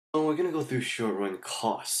So we're going to go through short run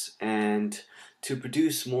costs, and to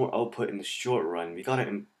produce more output in the short run, we got to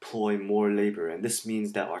employ more labor, and this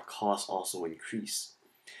means that our costs also increase.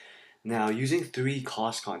 Now, using three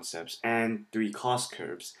cost concepts and three cost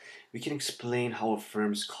curves, we can explain how a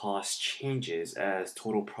firm's cost changes as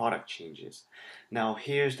total product changes. Now,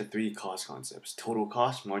 here's the three cost concepts: total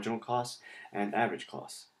cost, marginal cost, and average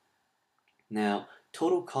cost. Now,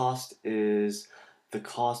 total cost is the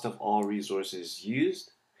cost of all resources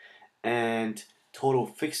used, and total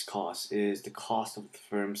fixed cost is the cost of the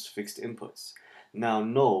firm's fixed inputs. Now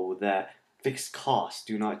know that fixed costs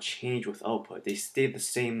do not change with output. They stay the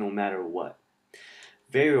same no matter what.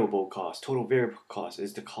 Variable cost, total variable cost,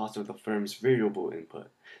 is the cost of the firm's variable input.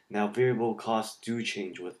 Now variable costs do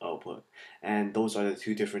change with output, and those are the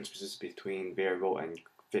two differences between variable and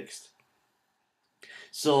fixed.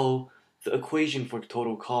 So the equation for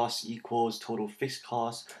total cost equals total fixed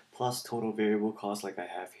cost plus total variable cost, like I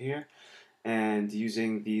have here. And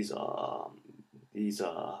using these what do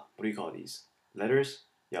you call these, letters?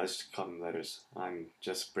 Yeah, let's just call them letters. I'm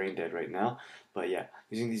just brain dead right now, but yeah,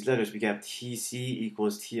 using these letters we get TC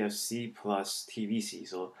equals TFC plus TVC.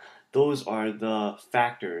 So those are the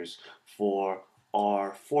factors for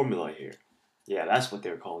our formula here. Yeah, that's what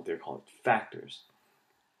they're called. They're called factors.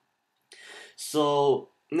 So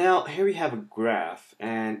now here we have a graph,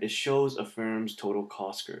 and it shows a firm's total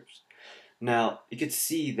cost curves. Now, you can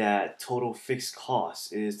see that total fixed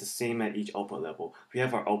cost is the same at each output level. We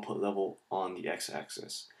have our output level on the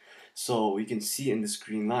x-axis. So we can see in this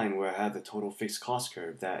green line where I have the total fixed cost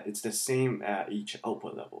curve that it's the same at each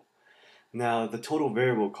output level. Now, the total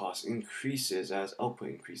variable cost increases as output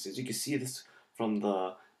increases. You can see this from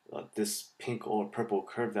the this pink or purple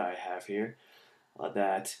curve that I have here,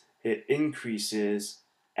 that it increases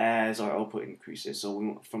as our output increases.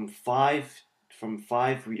 So from 5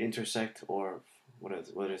 we intersect, or what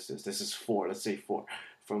is this? This is 4. Let's say 4.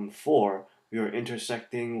 From 4 we are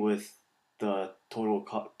intersecting with the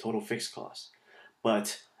total fixed cost.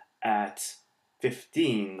 But at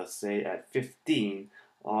 15, let's say at 15,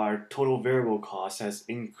 our total variable cost has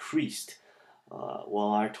increased,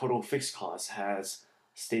 while our total fixed cost has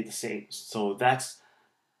stayed the same. So that's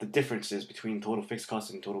the differences between total fixed cost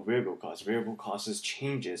and total variable cost. Variable cost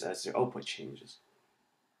changes as their output changes.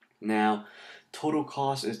 Now, total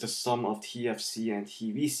cost is the sum of TFC and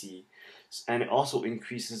TVC, and it also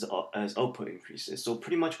increases as output increases. So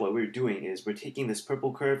pretty much what we're doing is we're taking this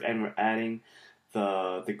purple curve and we're adding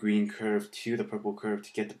the green curve to the purple curve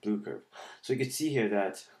to get the blue curve. So you can see here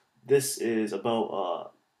that this is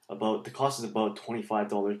about the cost is about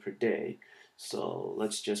 $25 per day. So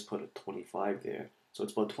let's just put a 25 there. So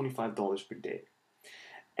it's about $25 per day.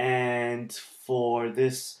 And for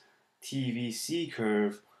this TVC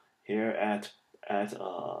curve here at an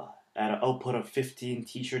output of 15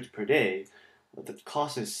 t-shirts per day, the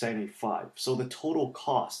cost is 75. So the total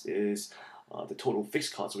cost is the total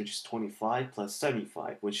fixed cost, which is 25 plus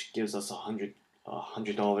 75, which gives us $100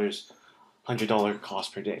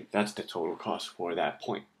 cost per day. That's the total cost for that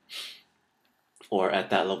point, or at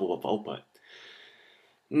that level of output.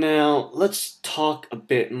 Now, let's talk a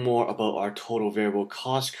bit more about our total variable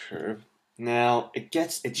cost curve. Now, it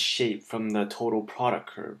gets its shape from the total product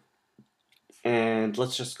curve. And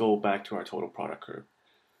let's just go back to our total product curve.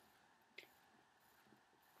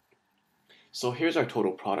 So here's our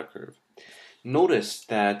total product curve. Notice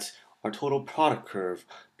that our total product curve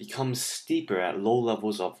becomes steeper at low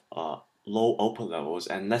levels of low output levels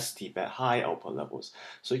and less steep at high output levels.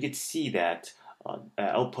 So you can see that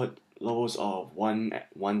at output levels of 1,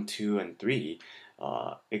 2, and 3,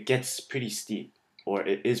 it gets pretty steep, or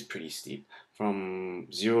it is pretty steep.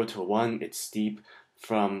 From 0 to 1, it's steep.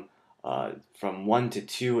 From 1 to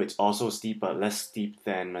 2, it's also steep, but less steep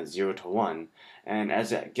than 0 to 1. And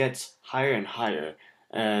as it gets higher and higher,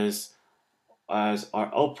 as our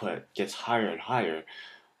output gets higher and higher,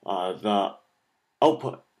 the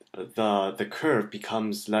output, the curve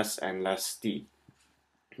becomes less and less steep.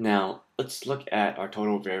 Now, let's look at our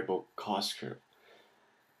total variable cost curve.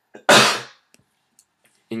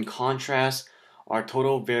 In contrast, our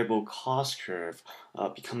total variable cost curve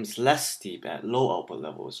becomes less steep at low output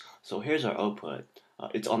levels. So here's our output.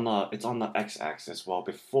 It's on the x-axis, while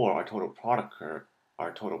before our total product curve,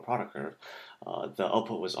 the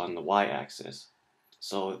output was on the y-axis.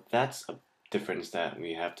 So that's a difference that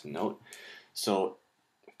we have to note. So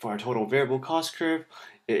for our total variable cost curve,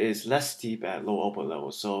 it is less steep at low output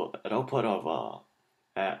levels. So at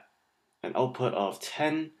an output of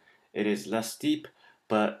 10, it is less steep,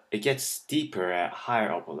 but it gets steeper at higher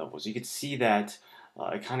output levels. You can see that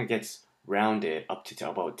it kind of gets rounded up to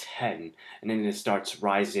about 10, and then it starts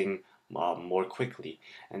rising more quickly,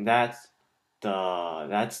 and that's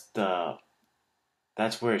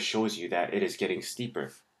where it shows you that it is getting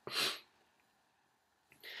steeper.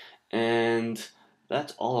 And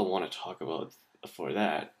that's all I want to talk about for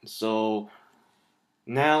that. So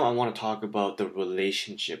now I want to talk about the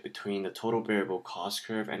relationship between the total variable cost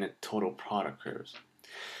curve and the total product curves.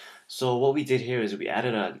 So what we did here is we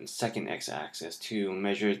added a second x-axis to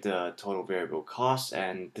measure the total variable cost,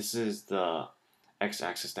 and this is the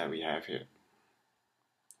x-axis that we have here.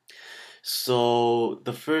 So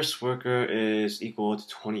the first worker is equal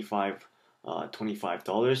to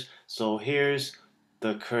 $25. So here's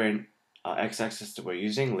the current x-axis that we're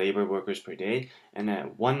using, labor workers per day, and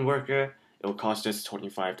at one worker it'll cost us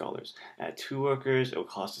 $25. At two workers it'll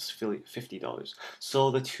cost us $50. So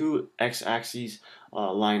the two x-axes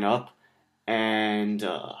line up, and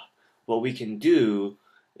what we can do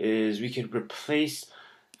is we can replace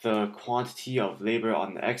the quantity of labor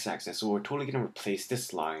on the x-axis. So we're totally going to replace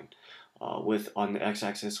this line on the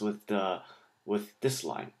x-axis with this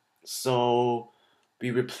line. So we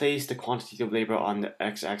replace the quantity of labor on the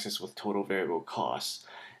x-axis with total variable costs.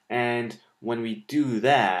 And when we do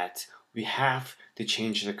that, we have to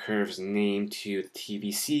change the curve's name to the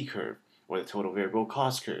TVC curve, or the total variable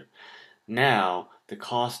cost curve. Now the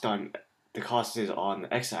cost is on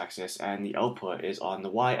the x-axis and the output is on the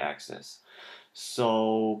y-axis.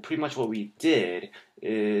 So pretty much what we did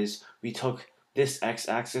is we took this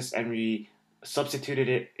x-axis and we substituted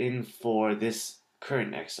it in for this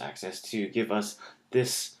current x-axis to give us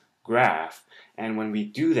this graph. And when we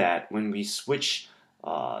do that, when we switch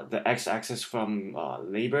the x-axis from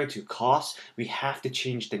labor to cost, we have to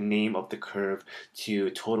change the name of the curve to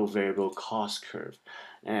total variable cost curve.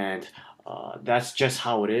 And that's just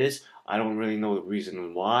how it is. I don't really know the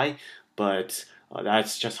reason why, but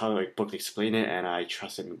that's just how the book explained it, and I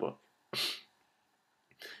trust it in the book.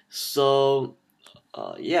 So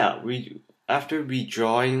yeah, after we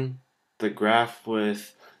drawing the graph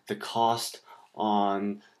with the cost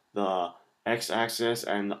on the x-axis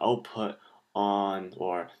and the output on,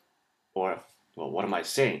 or well, what am I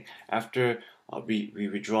saying? After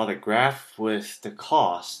we draw the graph with the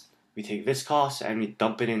cost, we take this cost and we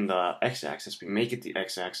dump it in the x-axis. We make it the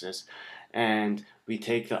x-axis, and we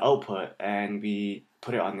take the output and we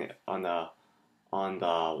put it on the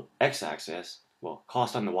x-axis. Well,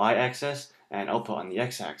 cost on the y-axis and output on the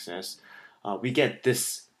x-axis. We get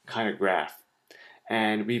this kind of graph,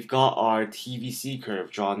 and we've got our TVC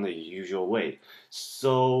curve drawn the usual way.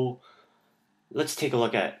 So let's take a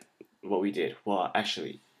look at what we did. Well,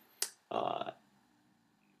 actually, now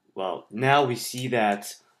we see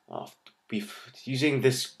that using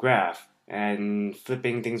this graph and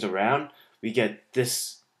flipping things around, we get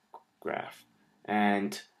this graph.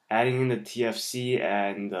 And adding in the TFC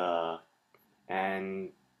and the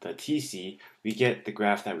TC, we get the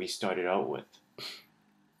graph that we started out with.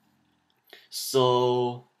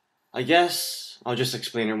 So I guess I'll just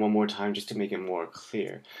explain it one more time just to make it more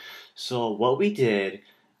clear. So what we did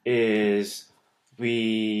is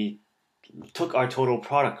we took our total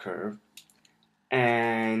product curve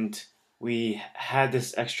and we had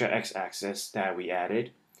this extra x-axis that we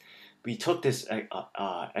added. We took this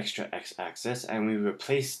extra x-axis and we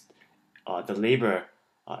replaced the labor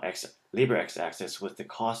x-axis with the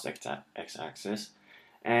cost x-axis,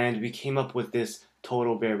 and we came up with this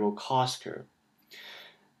total variable cost curve.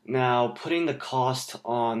 Now, putting the cost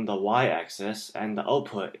on the y-axis and the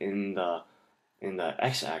output in the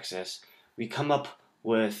x-axis, we come up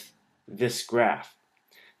with this graph.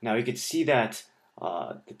 Now you can see that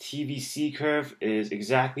the TVC curve is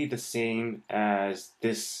exactly the same as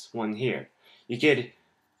this one here.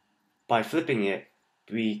 By flipping it,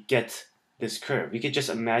 we get this curve. We could just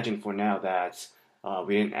imagine for now that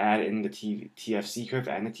we didn't add in the TFC curve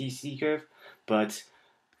and the TC curve, but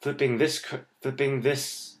flipping these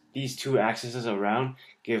two axes around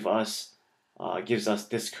gives us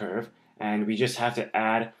this curve, and we just have to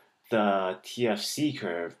add the TFC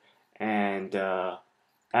curve and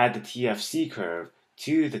add the TFC curve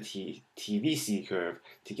to the TVC curve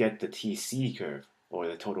to get the TC curve, or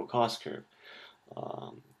the total cost curve.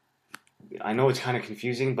 I know it's kind of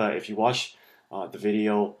confusing, but if you watch the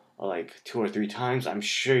video like 2 or 3 times, I'm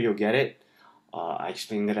sure you'll get it. I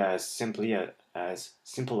explained it as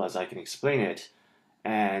simple as I can explain it,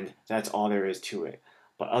 and that's all there is to it.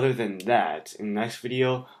 But other than that, in the next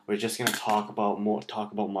video, we're just gonna talk about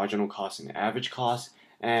marginal cost and average cost,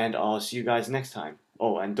 and I'll see you guys next time.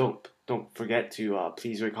 Oh, and don't forget to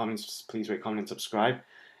please rate, comment, and subscribe.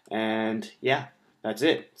 And yeah, that's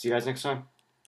it. See you guys next time.